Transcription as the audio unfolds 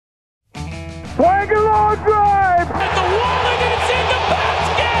Swing and long drive. At the wall and it's in the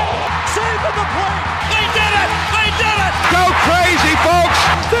basket. Save at the plate. They did it. They did it. Go crazy, folks.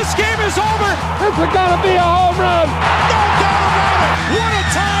 This game is over. This is gonna be a home run. No doubt about it. What a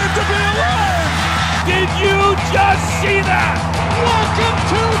time to be alive. Did you just see that? Welcome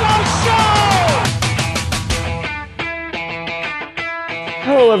to the show.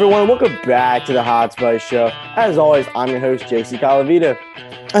 Hello everyone, welcome back to the Hot Spice Show. As always, I'm your host, JC Calavita.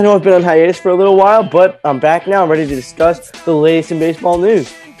 I know I've been on hiatus for a little while, but I'm back now. I'm ready to discuss the latest in baseball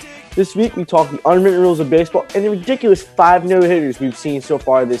news. This week, we talk the unwritten rules of baseball and the ridiculous 5 no-hitters we've seen so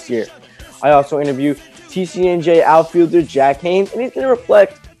far this year. I also interview TCNJ outfielder Jack Haynes, and he's going to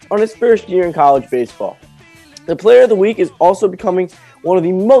reflect on his first year in college baseball. The player of the week is also becoming one of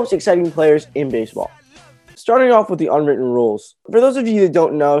the most exciting players in baseball. Starting off with the unwritten rules. For those of you that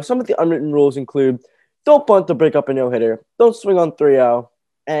don't know, some of the unwritten rules include don't bunt to break up a no-hitter, don't swing on 3-0,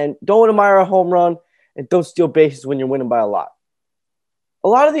 and don't admire a home run, and don't steal bases when you're winning by a lot. A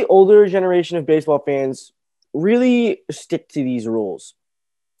lot of the older generation of baseball fans really stick to these rules.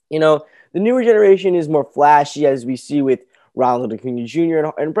 You know, the newer generation is more flashy, as we see with Ronald Acuna Jr.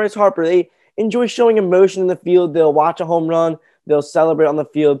 and Bryce Harper. They enjoy showing emotion in the field. They'll watch a home run. They'll celebrate on the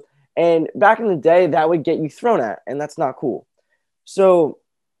field. And back in the day, that would get you thrown at, and that's not cool. So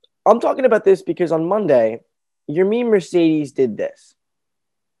I'm talking about this because on Monday, Yermin Mercedes did this.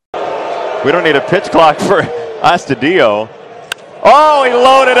 We don't need a pitch clock for Astudillo. Oh, he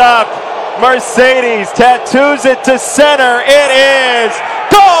loaded up. Mercedes tattoos it to center. It is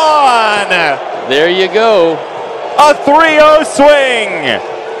gone. There you go. A 3-0 swing.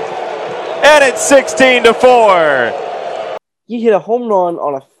 And it's 16-4. He hit a home run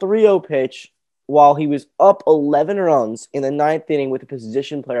on a 3-0 pitch while he was up 11 runs in the ninth inning with a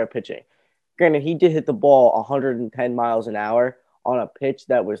position player pitching. Granted, he did hit the ball 110 miles an hour on a pitch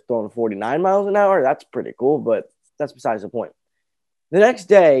that was thrown 49 miles an hour. That's pretty cool, but that's besides the point. The next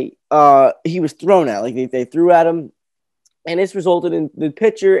day, he was thrown at. Like they threw at him, and this resulted in the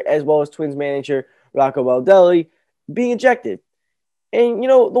pitcher as well as Twins manager Rocco Baldelli being ejected. And, you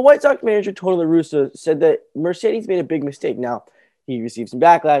know, the White Sox manager, Tony La Russa, said that Mercedes made a big mistake. Now, he received some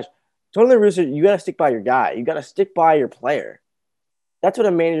backlash. Tony La Russa, you got to stick by your guy. You got to stick by your player. That's what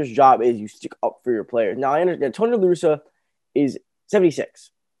a manager's job is. You stick up for your players. Now, I understand Tony La Russa is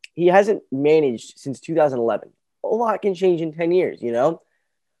 76. He hasn't managed since 2011. A lot can change in 10 years, you know?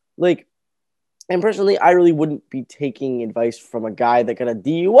 Like, and personally, I really wouldn't be taking advice from a guy that got a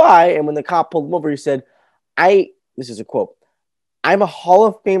DUI, and when the cop pulled him over, he said, this is a quote, "I'm a Hall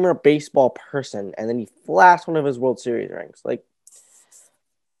of Famer baseball person," and then he flashed one of his World Series rings. Like,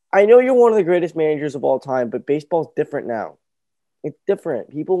 I know you're one of the greatest managers of all time, but baseball's different now. It's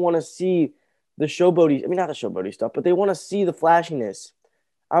different. People want to see the showboaty, not the showboaty stuff, but they want to see the flashiness.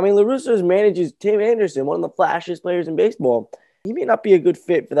 La Russa manages Tim Anderson, one of the flashiest players in baseball. He may not be a good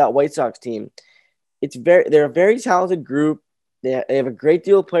fit for that White Sox team. They're a very talented group. They have a great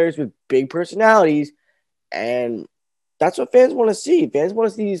deal of players with big personalities, and that's what fans want to see. Fans want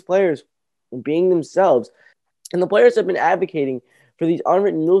to see these players being themselves. And the players have been advocating for these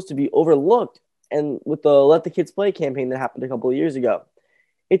unwritten rules to be overlooked, and with the Let the Kids Play campaign that happened a couple of years ago.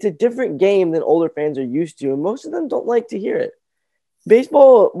 It's a different game than older fans are used to, and most of them don't like to hear it.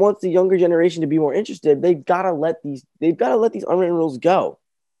 Baseball wants the younger generation to be more interested. They've got to let these unwritten rules go.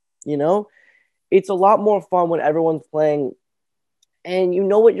 You know, it's a lot more fun when everyone's playing and you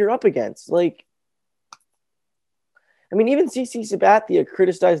know what you're up against. Like, even CC Sabathia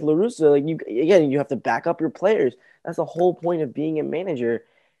criticized La Russa. Like, you have to back up your players. That's the whole point of being a manager.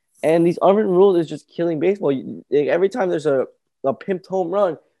 And these unwritten rules is just killing baseball. Every time there's a pimped home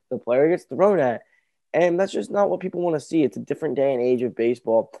run, the player gets thrown at. And that's just not what people want to see. It's a different day and age of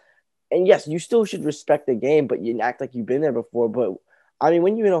baseball. And yes, you still should respect the game, but you act like you've been there before. But,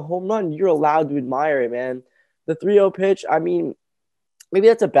 when you hit a home run, you're allowed to admire it, man. The 3-0 pitch, maybe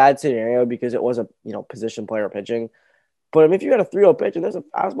that's a bad scenario because it was a, position player pitching. But if you got a 3-0 pitch and there's a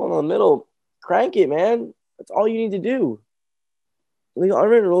fastball in the middle, crank it, man. That's all you need to do. The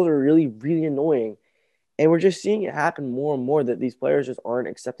unwritten rules are really, really annoying. And we're just seeing it happen more and more that these players just aren't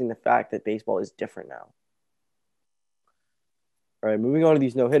accepting the fact that baseball is different now. All right, moving on to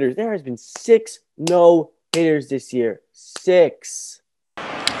these no-hitters. There has been 6 no-hitters this year. 6.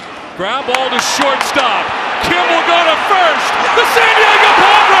 Ground ball to shortstop. Kim will go to first. The San Diego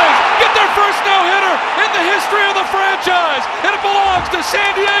Padres get their first no-hitter in the history of the franchise. And it belongs to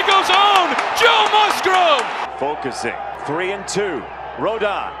San Diego's own Joe Musgrove. Focusing. 3-2.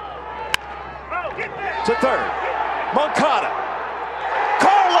 Rodon. To third. Moncada.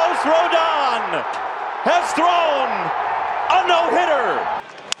 Carlos Rodon has thrown a no-hitter.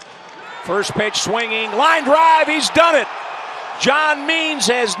 First pitch swinging, line drive, he's done it. John Means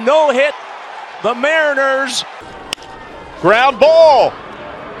has no hit the Mariners. Ground ball.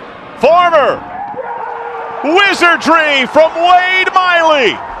 Farmer. Wizardry from Wade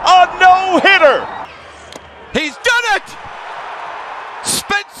Miley. A no-hitter. He's done it!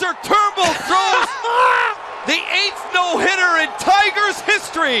 Spencer Turnbull throws the 8th no-hitter in Tigers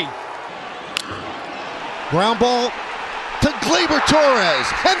history. Ground ball to Gleyber Torres,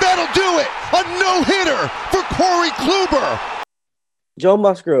 and that'll do it. A no-hitter for Corey Kluber. Joe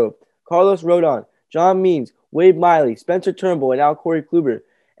Musgrove, Carlos Rodon, John Means, Wade Miley, Spencer Turnbull, and now Corey Kluber.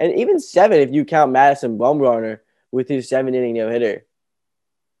 And even 7 if you count Madison Bumgarner with his 7-inning no-hitter.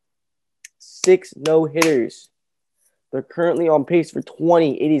 6 no-hitters. They're currently on pace for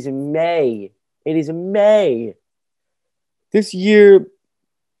 20. It is May. This year,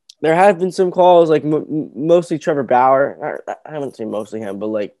 there have been some calls, like mostly Trevor Bauer. I haven't seen mostly him, but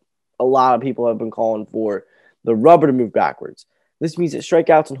like a lot of people have been calling for the rubber to move backwards. This means that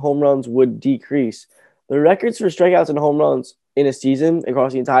strikeouts and home runs would decrease. The records for strikeouts and home runs in a season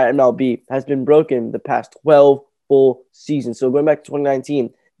across the entire MLB has been broken the past 12 full seasons. So going back to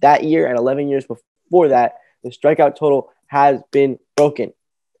 2019, that year and 11 years before that, the strikeout total has been broken.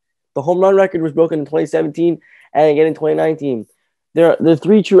 The home run record was broken in 2017 and again in 2019. The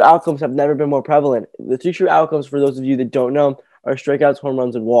 3 true outcomes have never been more prevalent. The 3 true outcomes, for those of you that don't know, are strikeouts, home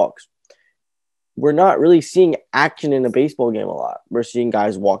runs, and walks. We're not really seeing action in a baseball game a lot. We're seeing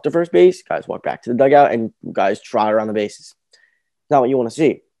guys walk to first base, guys walk back to the dugout, and guys trot around the bases. It's not what you want to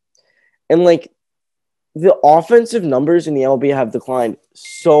see. And, like, the offensive numbers in the MLB have declined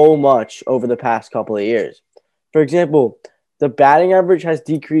so much over the past couple of years. For example, the batting average has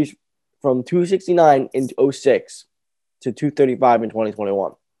decreased from 269 in 2006 to 235 in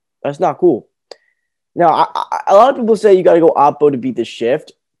 2021. That's not cool. Now, a lot of people say you got to go oppo to beat the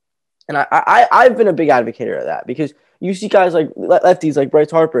shift. And I've been a big advocate of that because you see guys like lefties like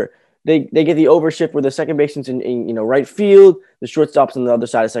Bryce Harper. They get the overshift where the second baseman's in right field, the shortstop's on the other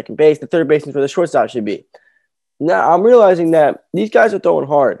side of second base, the third baseman's where the shortstop should be. Now, I'm realizing that these guys are throwing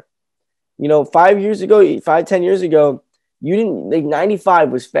hard. 10 years ago, you didn't like 95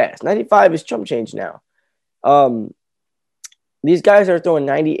 was fast. 95 is chump change now. These guys are throwing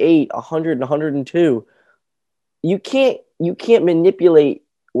 98, 100, 102. You can't manipulate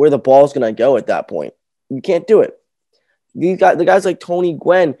where the ball's going to go at that point. You can't do it. The guys like Tony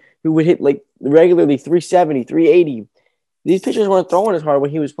Gwynn, who would hit like regularly 370, 380. These pitchers weren't throwing as hard when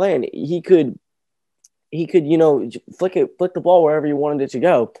he was playing. He could flick the ball wherever he wanted it to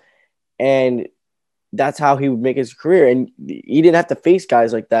go. And that's how he would make his career. And he didn't have to face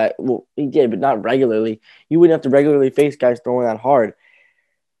guys like that. Well, he did, but not regularly. You wouldn't have to regularly face guys throwing that hard.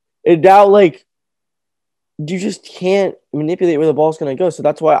 And now, like, you just can't manipulate where the ball's going to go. So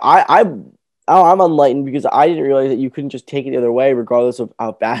that's why I'm enlightened because I didn't realize that you couldn't just take it the other way regardless of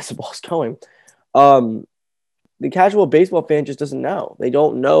how fast the ball's going. The casual baseball fan just doesn't know. They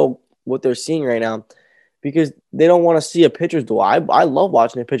don't know what they're seeing right now because they don't want to see a pitcher's duel. I love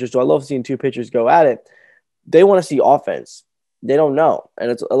watching a pitcher's duel. I love seeing 2 pitchers go at it. They want to see offense. They don't know. And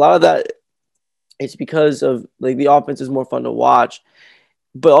it's a lot of that. It's because of like the offense is more fun to watch,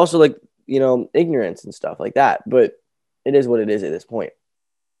 but also like, ignorance and stuff like that. But it is what it is at this point.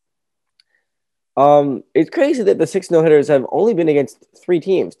 It's crazy that the 6 no-hitters have only been against 3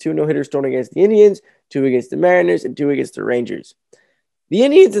 teams. 2 no-hitters thrown against the Indians, 2 against the Mariners, and 2 against the Rangers. The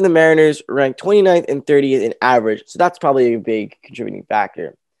Indians and the Mariners ranked 29th and 30th in average, so that's probably a big contributing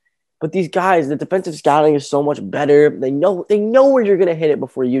factor. But these guys, the defensive scouting is so much better. They know where you're going to hit it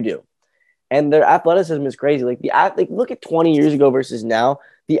before you do. And their athleticism is crazy. Like look at 20 years ago versus now.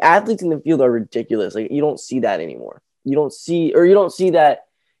 The athletes in the field are ridiculous. Like you don't see that anymore. You don't see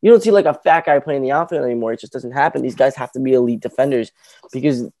like a fat guy playing the outfield anymore. It just doesn't happen. These guys have to be elite defenders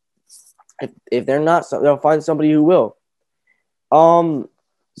because if they're not, they'll find somebody who will.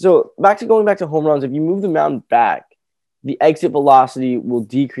 So going back to home runs, if you move the mound back, the exit velocity will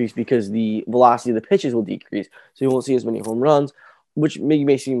decrease because the velocity of the pitches will decrease. So you won't see as many home runs, which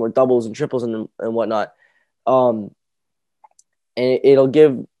may see more doubles and triples and whatnot. And it'll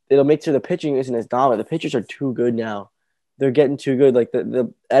make sure the pitching isn't as dominant. The pitchers are too good now. They're getting too good. Like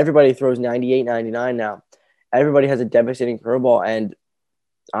everybody throws 98, 99 now. Everybody has a devastating curveball, and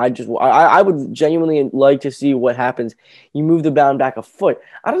I would genuinely like to see what happens. You move the mound back a foot.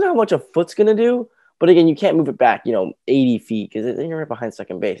 I don't know how much a foot's gonna do, but again, you can't move it back, 80 feet because then you're right behind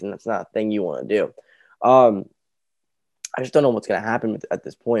second base, and that's not a thing you want to do. I just don't know what's gonna happen at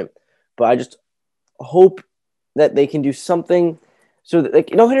this point, but I just hope that they can do something. So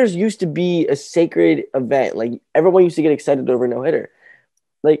that, no-hitters used to be a sacred event. Like everyone used to get excited over a no-hitter.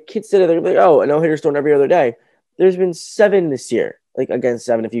 like kids today, they're like, oh, a no-hitter's thrown every other day. There's been 7 this year, like against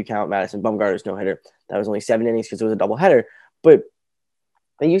 7 if you count Madison Bumgarner's no-hitter. That was only 7 innings because it was a doubleheader. But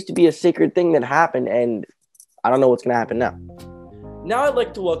it used to be a sacred thing that happened, and I don't know what's going to happen now. Now I'd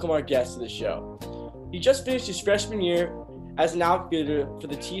like to welcome our guest to the show. He just finished his freshman year as an outfielder for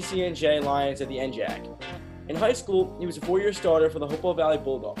the TCNJ Lions at the NJAC. In high school, he was a 4-year starter for the Hopewell Valley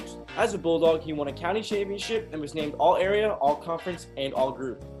Bulldogs. As a Bulldog, he won a county championship and was named All-Area, All-Conference, and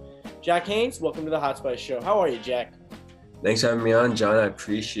All-Group. Jack Haynes, welcome to the Hot Spice Show. How are you, Jack? Thanks for having me on, John. I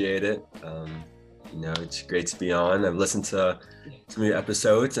appreciate it. It's great to be on. I've listened to some of your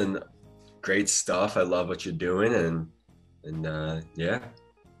episodes and great stuff. I love what you're doing, and yeah.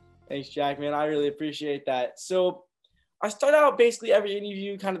 Thanks, Jack, man. I really appreciate that. So I start out basically every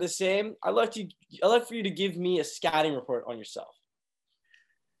interview kind of the same. I'd like for you to give me a scouting report on yourself.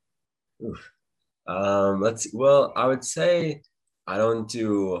 Well, I would say I don't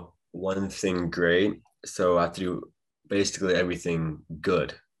do one thing great, so I have to do basically everything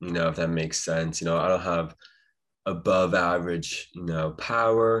good, if that makes sense. I don't have above average,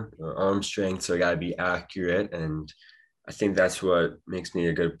 power or arm strength, so I gotta be accurate, and I think that's what makes me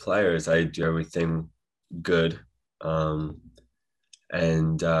a good player is I do everything good. And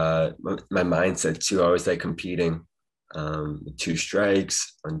my mindset too, I always like competing, with 2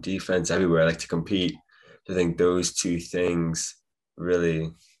 strikes on defense, everywhere. I like to compete. I think those 2 things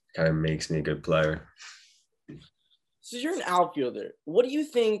really kind of makes me a good player. So you're an outfielder. What do you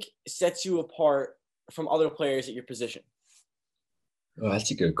think sets you apart from other players at your position? Oh,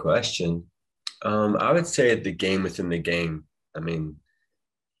 that's a good question. I would say the game within the game. I mean,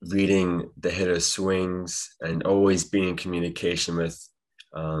 reading the hitter's swings and always being in communication with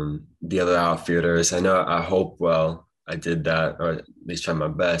the other outfielders. I know at Hopewell, I did that, or at least tried my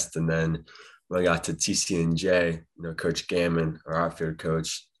best. And then when I got to TCNJ, Coach Gammon, our outfield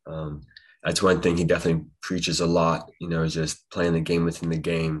coach, that's one thing he definitely preaches a lot, just playing the game within the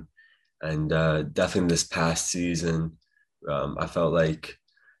game. And definitely this past season, I felt like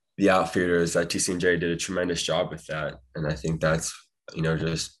the outfielders at TCNJ did a tremendous job with that. And I think that's,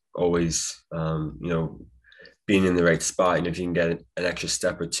 just always, being in the right spot. And if you can get an extra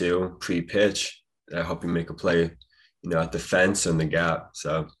step or 2 pre-pitch, I hope you make a play, at the fence and the gap.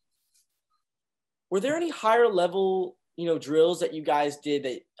 So were there any higher level, drills that you guys did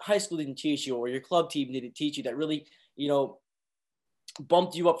that high school didn't teach you or your club team didn't teach you that really,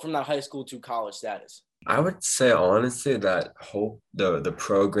 bumped you up from that high school to college status? I would say honestly that the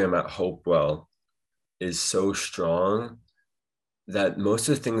program at Hopewell is so strong that most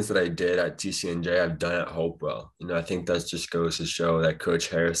of the things that I did at TCNJ I've done at Hopewell. I think that just goes to show that Coach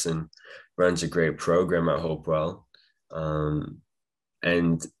Harrison runs a great program at Hopewell. And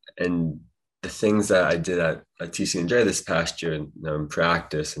the things that I did at TCNJ this past year, in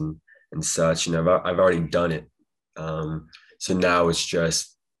practice and such, I've already done it. So now it's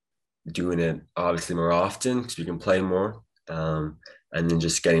just doing it obviously more often because you can play more, and then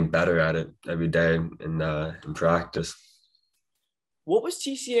just getting better at it every day in practice. What was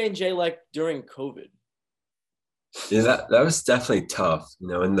TCNJ like during COVID? Yeah, that was definitely tough.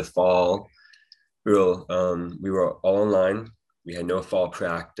 In the fall, we were all online. We had no fall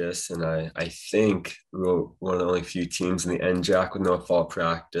practice, and I think we were one of the only few teams in the NJAC with no fall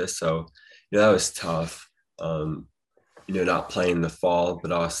practice. So, that was tough. Not playing the fall,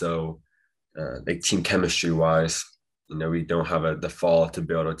 but also like team chemistry wise, we don't have the fall to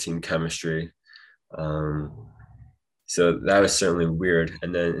build our team chemistry. So that was certainly weird.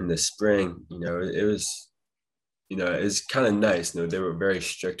 And then in the spring, it was kind of nice. They were very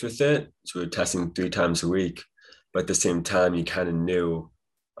strict with it. So we were testing 3 times a week, but at the same time, you kind of knew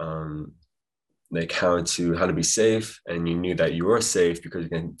like how to be safe, and you knew that you were safe because you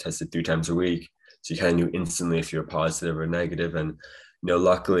can test it 3 times a week. So you kind of knew instantly if you were positive or negative. And,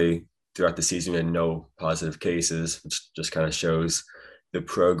 luckily throughout the season, we had no positive cases, which just kind of shows the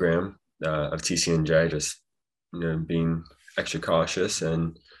program of TCNJ just, being extra cautious.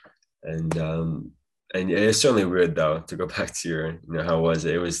 And it's certainly weird though, to go back to your, how was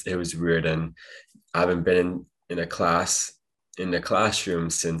it? It was weird. And I haven't been in the classroom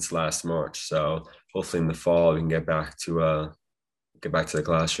since last March. So hopefully in the fall we can get back to the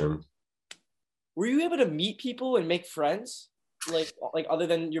classroom. Were you able to meet people and make friends, like other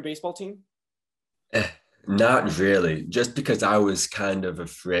than your baseball team? Not really, just because I was kind of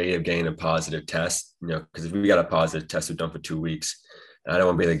afraid of getting a positive test, because if we got a positive test, we're done for 2 weeks. And I don't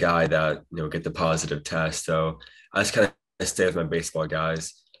want to be the guy that, get the positive test. So I just kind of stay with my baseball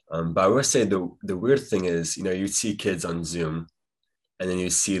guys. But I would say the weird thing is, you'd see kids on Zoom and then you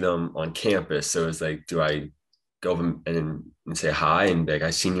see them on campus. So it's like, do I go over and say hi and be like, I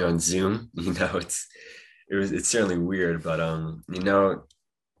seen you on Zoom. It's certainly weird, but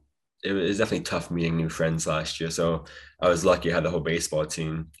it was definitely tough meeting new friends last year. So I was lucky I had the whole baseball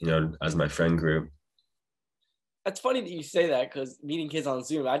team, as my friend group. That's funny that you say that, because meeting kids on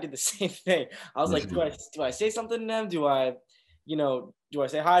Zoom, I did the same thing. I was like, do I say something to them? Do I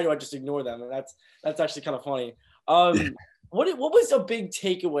say hi? Do I just ignore them? And that's actually kind of funny. What was a big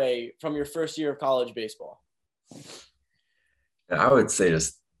takeaway from your first year of college baseball? I would say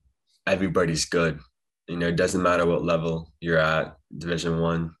just everybody's good. It doesn't matter what level you're at, Division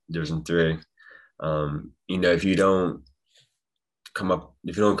 1, Division 3. If you don't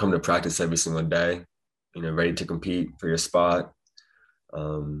come to practice every single day, ready to compete for your spot,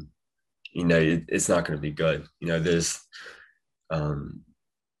 it's not going to be good. There's, a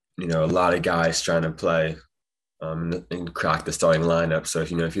lot of guys trying to play and crack the starting lineup. So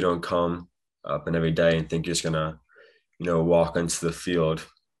if you don't come up and every day and think you're just gonna, walk onto the field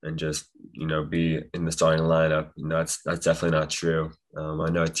and just, be in the starting lineup, that's definitely not true. I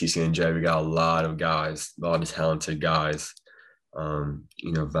know at TCNJ we got a lot of talented guys,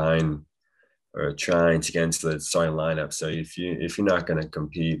 vying or trying to get into the starting lineup. So if you're not going to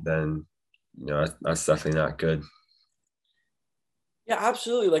compete, then that's definitely not good. Yeah,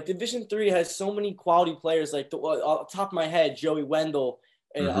 absolutely. Like Division 3 has so many quality players. Like off the top of my head, Joey Wendell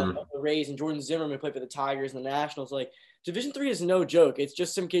of the Rays and Jordan Zimmerman played for the Tigers and the Nationals. Like Division 3 is no joke. It's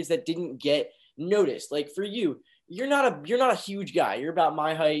just some kids that didn't get noticed. Like for you, you're not a huge guy. You're about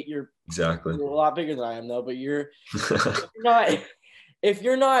my height. You're a lot bigger than I am though. But you're not. If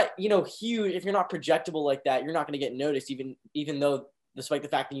you're not, huge, if you're not projectable like that, you're not going to get noticed, even though, despite the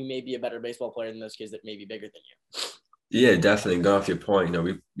fact that you may be a better baseball player than those kids that may be bigger than you. Yeah, definitely. Going off your point,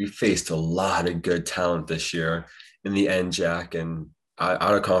 we faced a lot of good talent this year in the NJAC and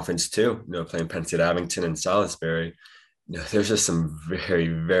out of conference too. Playing Penn State Abington and Salisbury. There's just some very,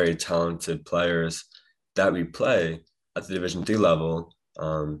 very talented players that we play at the Division 3 level.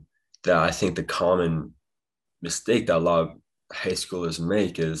 That I think the common mistake that a lot of high schoolers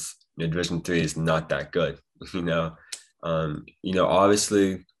make is Division 3 is not that good.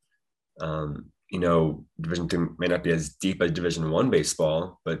 Obviously, Division 3 may not be as deep as Division 1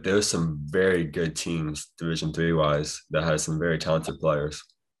 baseball, but there's some very good teams Division 3 wise that has some very talented players.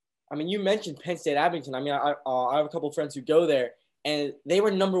 I mean, you mentioned Penn State Abington. I mean, I have a couple of friends who go there, and they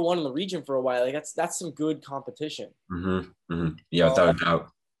were number 1 in the region for a while. Like that's some good competition. Yeah, without a doubt.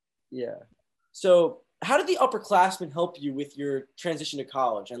 Yeah. So how did the upperclassmen help you with your transition to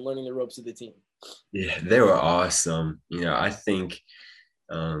college and learning the ropes of the team? Yeah, they were awesome. I think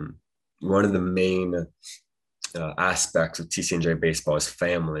one of the main aspects of TCNJ baseball is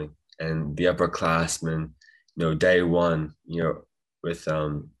family, and the upperclassmen, day one, with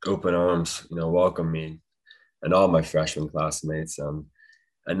open arms, welcome me and all my freshman classmates. And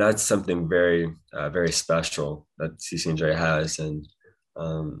that's something very, very special that TCNJ has. And,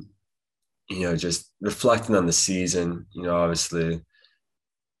 just reflecting on the season, obviously,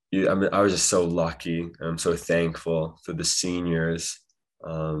 I was just so lucky. I'm so thankful for the seniors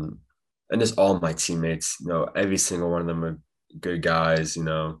and just all my teammates. Every single one of them are good guys. And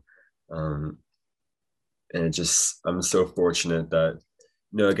I'm so fortunate that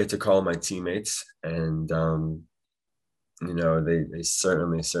I get to call my teammates, and they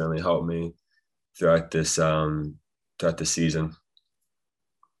certainly helped me throughout this throughout the season.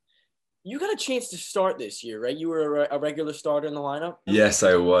 You got a chance to start this year, right? You were a regular starter in the lineup? Yes,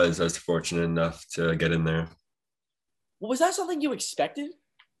 I was. I was fortunate enough to get in there. Well, was that something you expected?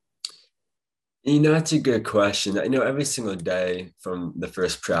 That's a good question. Every single day from the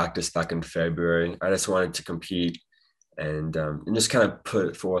first practice back in February, I just wanted to compete and just kind of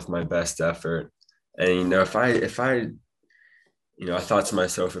put forth my best effort. And, if I thought to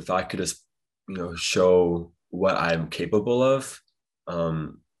myself, if I could just, show what I'm capable of,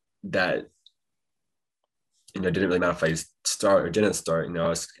 that didn't really matter if I start or didn't start. I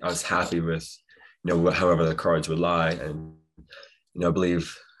was happy with however the cards would lie, and I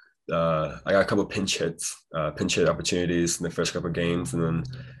believe I got a couple of pinch hit opportunities in the first couple of games, and then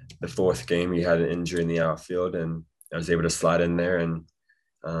the fourth game we had an injury in the outfield, and I was able to slide in there and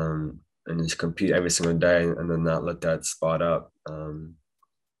just compete every single day, and then not let that spot up.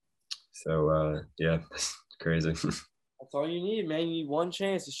 Yeah, it's crazy. That's all you need, man. You need one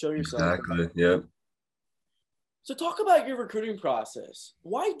chance to show yourself. Exactly. Yep. So talk about your recruiting process.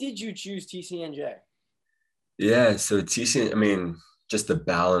 Why did you choose TCNJ? Yeah. So TCNJ, just the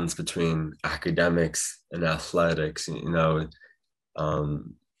balance between academics and athletics,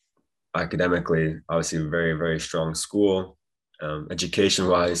 academically, obviously a very, very strong school. Education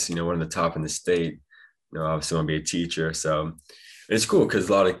wise, one of the top in the state, obviously want to be a teacher. So it's cool because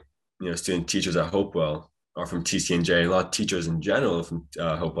a lot of, student teachers at Hopewell are from TCNJ. A lot of teachers in general from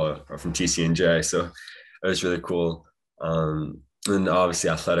Hopewell are from TCNJ. So it was really cool. And obviously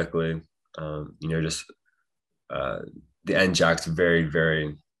athletically, just the NJAC's very,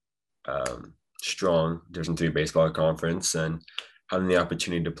 very strong Division III baseball conference, and having the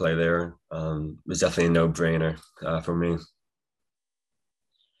opportunity to play there was definitely a no-brainer for me.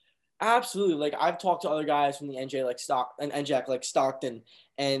 Absolutely. Like I've talked to other guys from the NJ like NJAC like Stockton,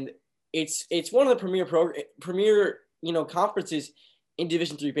 and it's one of the premier conferences in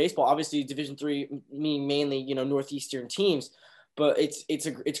Division III baseball. Obviously, Division III meaning mainly northeastern teams, but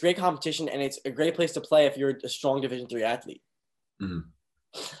it's great competition, and it's a great place to play if you're a strong Division III athlete.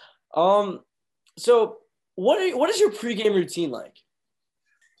 Mm-hmm. So what is your pregame routine like?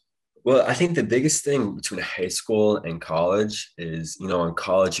 Well, I think the biggest thing between high school and college is, in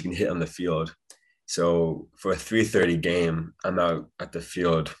college you can hit on the field. So for a 3:30 game, I'm out at the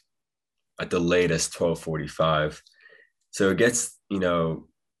field at the latest 12:45. So it gets, to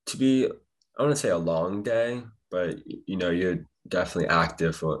be, I want to say a long day, but you're definitely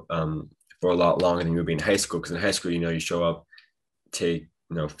active for a lot longer than you would be in high school. Because in high school, you show up, take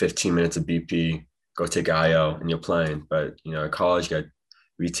 15 minutes of BP, go take IO, and you're playing. But at college,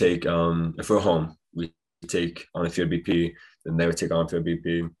 we take if we're home, we take on the field BP, then they would take on field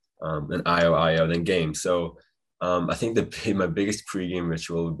BP, then IO, then game. So I think my biggest pregame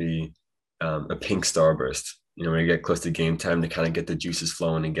ritual would be a pink starburst. When you get close to game time to kind of get the juices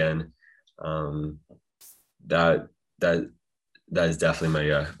flowing again. That is definitely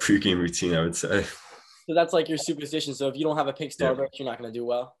my pregame routine, I would say. So that's like your superstition. So if you don't have a pink starburst, you're not going to do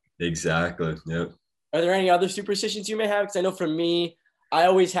well. Exactly. Yep. Are there any other superstitions you may have? Because I know for me, I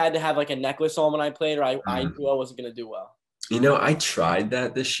always had to have like a necklace on when I played, or I knew I wasn't going to do well. I tried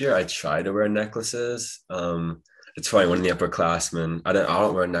that this year. I tried to wear necklaces. It's funny, one of the upperclassmen, I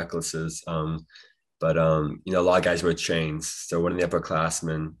don't wear necklaces. But a lot of guys wear chains. So one of the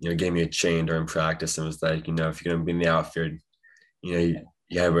upperclassmen, gave me a chain during practice and was like, if you're gonna be in the outfield, you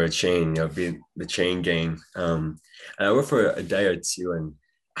gotta wear a chain, be the chain gang. And I wore for a day or two, and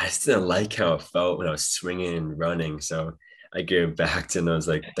I just didn't like how it felt when I was swinging and running. So I gave it back to him. I was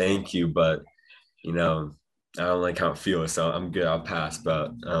like, thank you, but I don't like how it feels, so I'm good. I'll pass.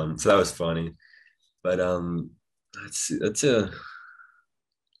 But so that was funny. But that's a.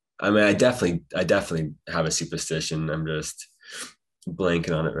 I mean, I definitely have a superstition. I'm just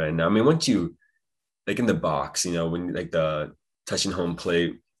blanking on it right now. I mean, once you like in the box, when like the touching home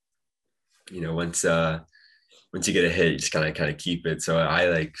plate, once you get a hit, you just kind of keep it. So I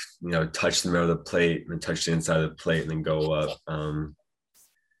like, touch the middle of the plate and then touch the inside of the plate and then go up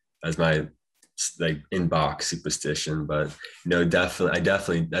as my like in box superstition. But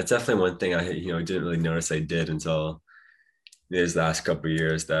definitely that's definitely one thing I didn't really notice I did until these last couple of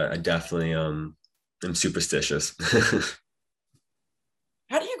years, that I definitely am superstitious.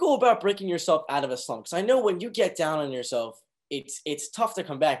 How do you go about breaking yourself out of a slump? Because I know when you get down on yourself, it's tough to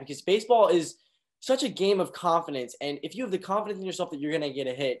come back, because baseball is such a game of confidence. And if you have the confidence in yourself that you're going to get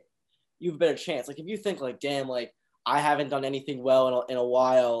a hit, you have a better chance. Like if you think like, damn, like I haven't done anything well in a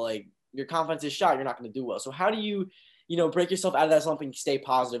while, like your confidence is shot, you're not going to do well. So how do you, break yourself out of that slump and stay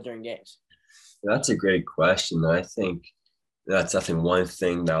positive during games? That's a great question. I think that's definitely one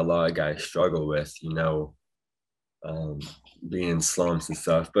thing that a lot of guys struggle with, being in slumps and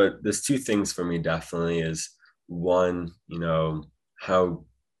stuff. But there's two things for me definitely is one, how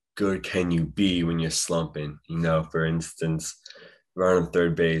good can you be when you're slumping? For instance, running on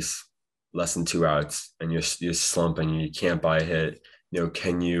third base, less than 2 outs, and you're slumping, you can't buy a hit.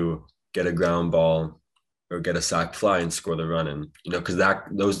 Can you get a ground ball or get a sac fly and score the run in? Because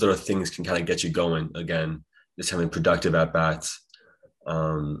those little things can kind of get you going again. Just having productive at bats.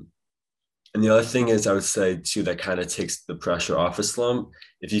 And the other thing is, I would say too, that kind of takes the pressure off a slump.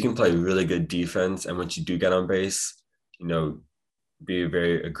 If you can play really good defense, and once you do get on base, be a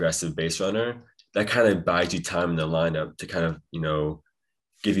very aggressive base runner, that kind of buys you time in the lineup to kind of,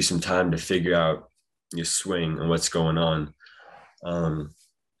 give you some time to figure out your swing and what's going on.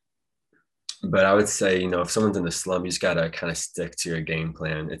 But I would say, if someone's in a slump, you just got to kind of stick to your game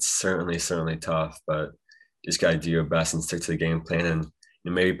plan. It's certainly tough, but just got to do your best and stick to the game plan, and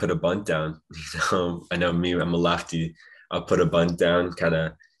maybe put a bunt down. I know me, I'm a lefty. I'll put a bunt down, kind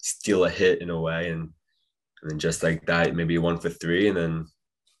of steal a hit in a way, and then just like that, maybe 1 for 3, and then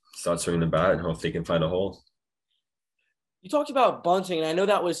start swinging the bat and hopefully can find a hole. You talked about bunting, and I know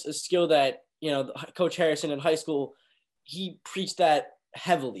that was a skill that, Coach Harrison in high school, he preached that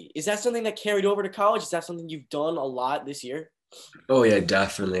heavily. Is that something that carried over to college? Is that something you've done a lot this year? Oh yeah,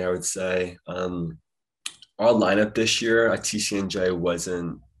 definitely. I would say our lineup this year at TCNJ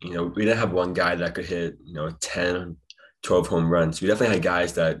wasn't, we didn't have one guy that could hit, 10, 12 home runs. We definitely had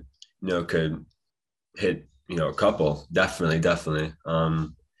guys that, could hit, a couple. Definitely.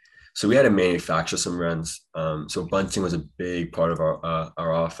 So we had to manufacture some runs. So bunting was a big part of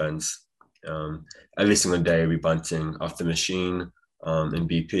our offense. Every single day we bunting off the machine in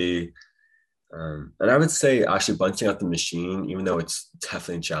BP. And I would say actually bunting off the machine, even though it's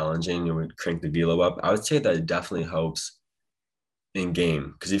definitely challenging, you would crank the velo up. I would say that it definitely helps in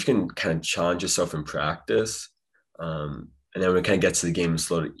game because if you can kind of challenge yourself in practice, and then when it kind of gets to the game, it's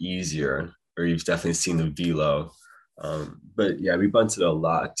a little easier, or you've definitely seen the velo. But yeah, we bunted a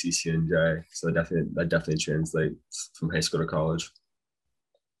lot at TCNJ, so that definitely translates from high school to college.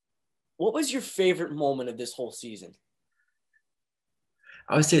 What was your favorite moment of this whole season?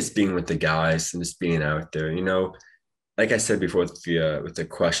 I would say it's being with the guys and just being out there. Like I said before with the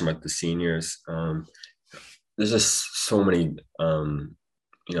question about the seniors, there's just so many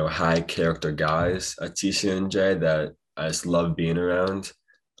high character guys at TCNJ that I just love being around.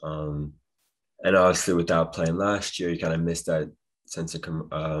 And obviously, without playing last year, you kind of miss that sense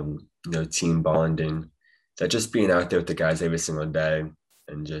of team bonding. That just being out there with the guys every single day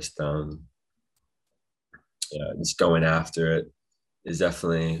and just going after it is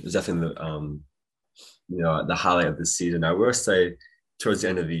definitely the highlight of the season. I will say, towards the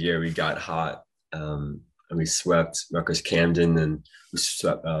end of the year, we got hot and we swept Rutgers Camden and we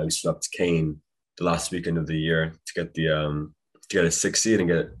swept Kane the last weekend of the year to get a 6th seed and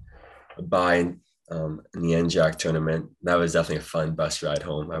get a bye in the NJAC tournament. That was definitely a fun bus ride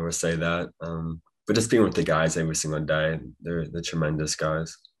home. I will say that. But just being with the guys every single day, they're tremendous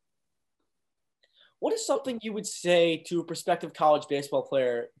guys. What is something you would say to a prospective college baseball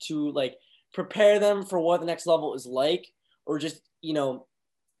player to like prepare them for what the next level is like, or just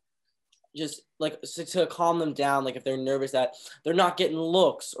like to calm them down, like if they're nervous that they're not getting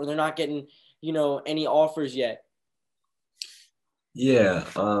looks or they're not getting any offers yet? Yeah,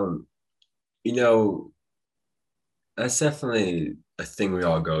 that's definitely a thing we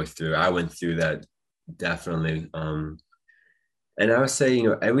all go through. I went through that definitely. And I would say,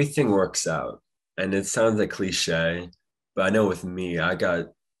 everything works out. And it sounds like cliche, but I know with me, I got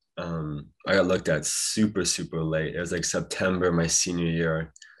looked at super, super late. It was like September, my senior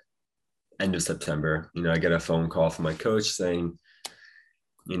year, end of September. I get a phone call from my coach saying,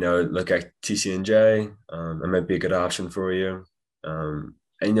 look at TCNJ. I might be a good option for you. And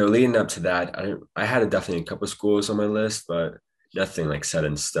leading up to that, I had definitely a couple schools on my list, but nothing like set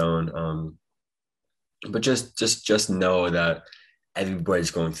in stone. But just know that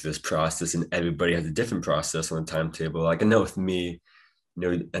everybody's going through this process, and everybody has a different process on the timetable. Like I know with me,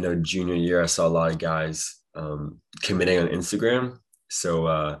 I know junior year, I saw a lot of guys committing on Instagram. So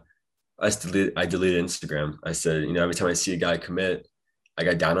I deleted Instagram. I said, every time I see a guy commit, I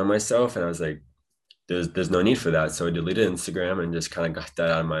got down on myself, and I was like, there's no need for that. So I deleted Instagram and just kind of got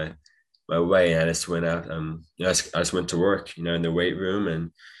that out of my way. And I just went out, I just went to work, in the weight room,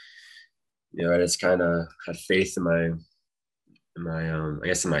 and I just kind of had faith in my I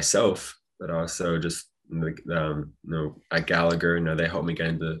guess in myself, but also just at Gallagher, they helped me get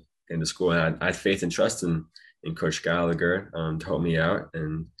into school, and I had faith and trust in Coach Gallagher to help me out,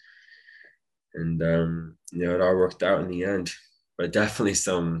 and it all worked out in the end. But definitely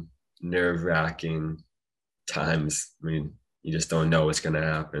some nerve-wracking times. I mean, you just don't know what's going to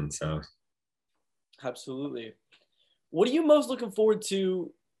happen. So, absolutely. What are you most looking forward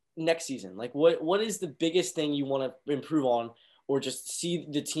to next season? Like, what is the biggest thing you want to improve on, or just see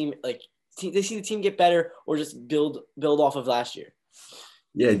the team they see the team get better, or just build off of last year?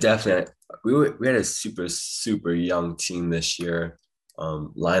 Yeah, definitely. We had a super, super young team this year,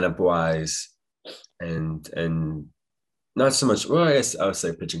 lineup wise, and not so much. Well, I guess I would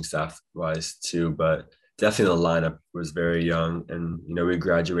say pitching staff wise too, but definitely the lineup was very young. And we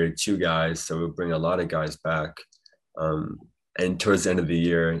graduated 2 guys, so we'll bring a lot of guys back. And towards the end of the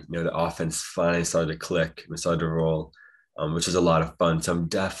year, the offense finally started to click. We started to roll, which was a lot of fun. So I'm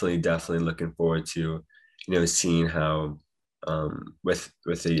definitely looking forward to, seeing how with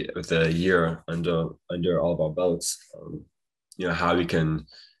a year under all of our belts, how we can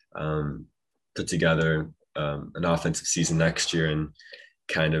put together an offensive season next year and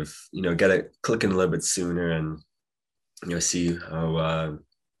kind of get it clicking a little bit sooner, and see how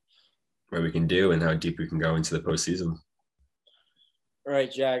what we can do and how deep we can go into the postseason. All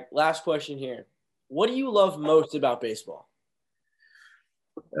right, Jack. Last question here. What do you love most about baseball?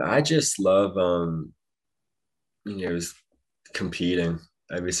 I just love competing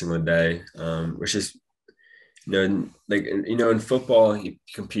every single day, which is in football, you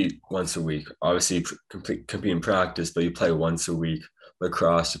compete once a week. Obviously, you compete in practice, but you play once a week.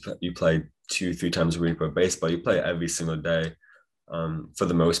 Lacrosse, you play 2-3 times a week. But baseball, you play every single day, for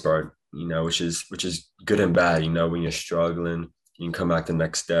the most part. Which is good and bad. When you're struggling, you can come back the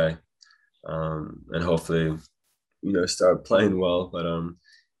next day, and hopefully, start playing well. But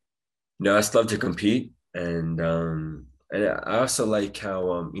I just love to compete, and I also like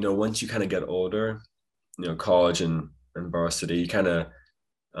how once you kind of get older, college and varsity, you kind of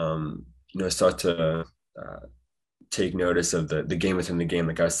start to take notice of the game within the game,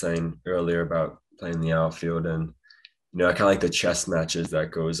 like I was saying earlier about playing the outfield. And I kind of like the chess matches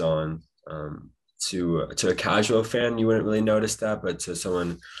that goes on. To a casual fan, you wouldn't really notice that, but to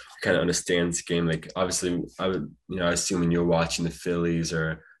someone who kind of understands the game, like obviously I would, I assume when you're watching the Phillies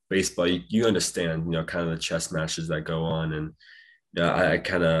or baseball, you understand, kind of the chess matches that go on. And I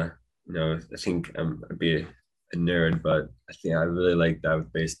kind of, I think I'd be a nerd, but I think I really like that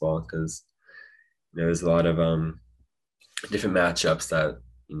with baseball because there's a lot of different matchups that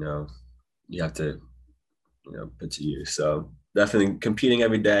you have to put to use. So definitely competing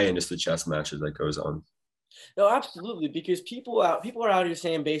every day and just the chess matches that goes on. No, absolutely, because people are out here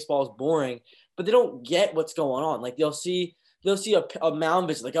saying baseball is boring, but they don't get what's going on. Like they'll see a mound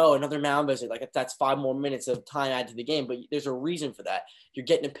visit, like, oh, another mound visit, like that's 5 more minutes of time added to the game, but there's a reason for that. You're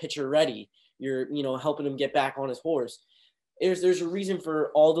getting a pitcher ready. You're helping him get back on his horse. There's a reason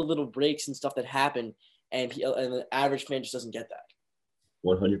for all the little breaks and stuff that happen, and the average fan just doesn't get that.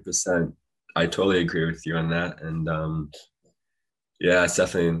 100%. I totally agree with you on that. And yeah, it's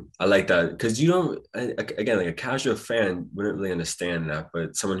definitely, I like that because again, like a casual fan wouldn't really understand that,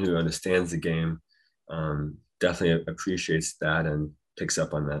 but someone who understands the game definitely appreciates that and picks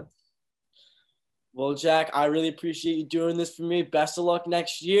up on that. Well, Jack, I really appreciate you doing this for me. Best of luck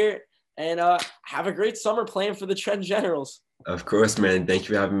next year, and have a great summer playing for the Trent Generals. Of course, man. Thank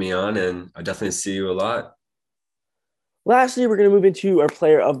you for having me on, and I definitely see you a lot. Lastly, we're going to move into our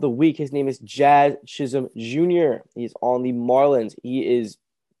player of the week. His name is Jazz Chisholm Jr. He's on the Marlins. He is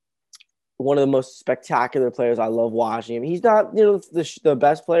one of the most spectacular players. I love watching him. He's not, the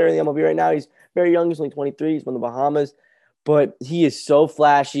best player in the MLB right now. He's very young. He's only 23. He's from the Bahamas, but he is so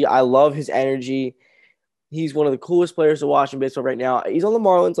flashy. I love his energy. He's one of the coolest players to watch in baseball right now. He's on the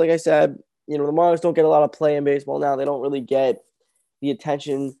Marlins, like I said. The Marlins don't get a lot of play in baseball now. They don't really get the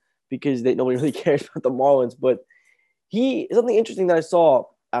attention because nobody really cares about the Marlins, but something interesting that I saw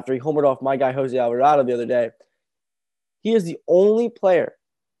after he homered off my guy Jose Alvarado the other day. He is the only player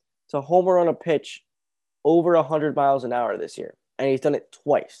to homer on a pitch over 100 miles an hour this year, and he's done it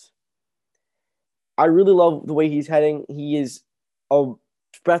twice. I really love the way he's heading. He is a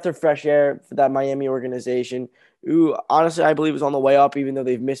breath of fresh air for that Miami organization, who honestly I believe is on the way up, even though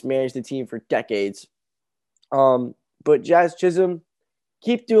they've mismanaged the team for decades. But Jazz Chisholm,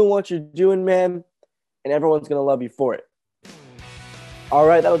 keep doing what you're doing, man, and everyone's going to love you for it. All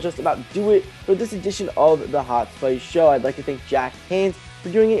right, that'll just about do it for this edition of the Hot Spice Show. I'd like to thank Jack Haynes for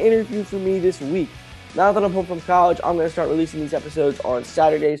doing an interview for me this week. Now that I'm home from college, I'm going to start releasing these episodes on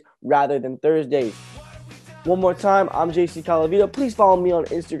Saturdays rather than Thursdays. One more time, I'm JC Calavita. Please follow me on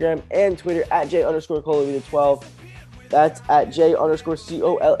Instagram and Twitter at J_Calavita12. That's at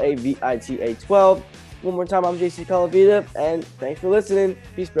J_COLAVITA12. One more time, I'm JC Calavita, and thanks for listening.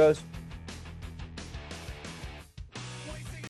 Peace, bros.